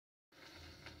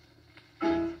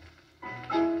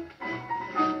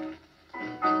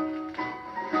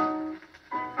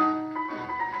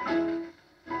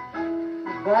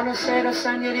Buonasera,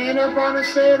 Signorina,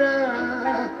 buonasera.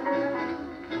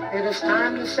 It is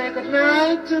time to say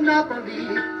goodnight to Napoli.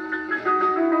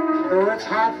 Though it's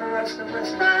hard for us to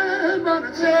whisper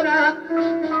Buonasera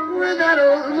with that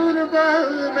old moon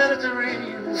above the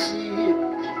Mediterranean Sea.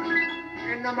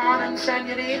 In the morning,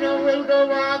 Signorina, we'll go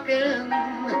walking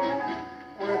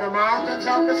where the mountains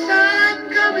of the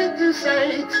sun come into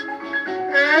sight.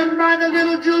 And by the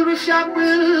little jewelry shop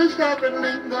we'll stop and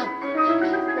linger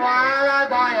while I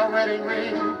buy a wedding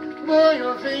ring for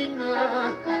your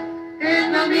finger.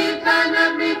 In the meantime,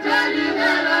 let me tell you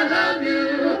that I love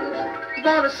you.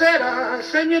 Buonasera,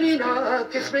 Signorina,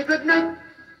 kiss me goodnight.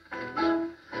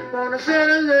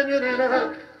 Buonasera,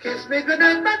 Signorina, kiss me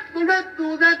goodnight.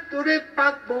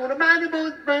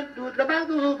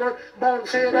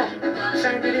 Buonasera,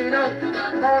 Signorina,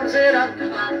 buonasera.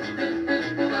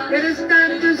 It is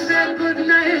time to say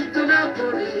goodnight to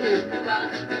Napoli.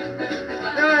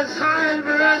 Now it's time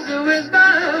for us to whisper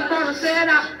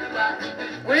Buonasera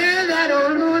with that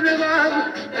old moon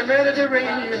above the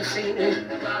Mediterranean Sea.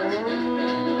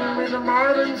 In the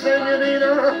morning,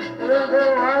 Signorina, we'll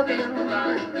go walking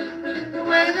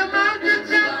where the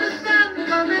mountains of the sun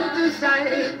come into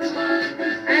sight.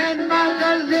 And by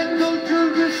the little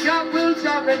jewelry shop we'll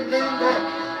stop and linger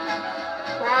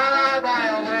while I buy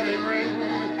a wedding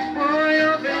ring for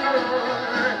your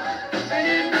finger. And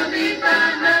in the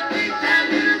meantime, let me tell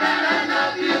you that I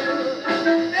love you.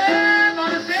 Hey,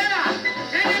 buonasera,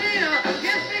 Signorina,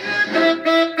 kiss me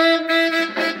good.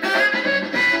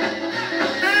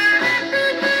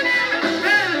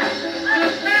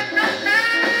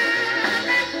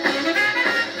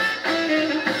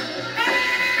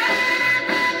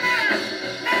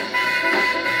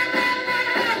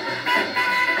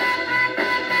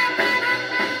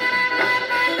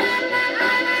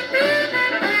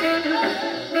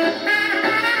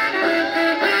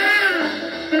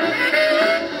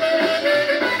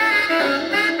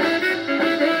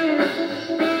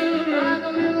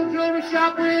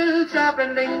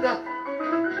 And linger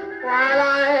while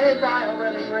I buy a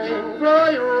wedding ring for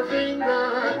your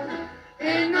finger.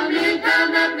 In the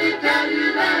meantime, let me tell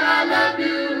you that I love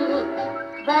you.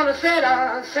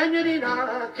 Buonasera,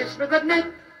 Signorina, kiss me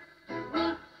goodnight.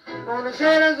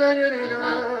 Buonasera,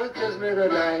 Signorina, kiss me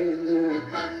goodnight.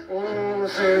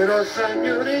 Buonasera,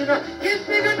 Signorina, kiss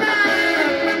me goodnight.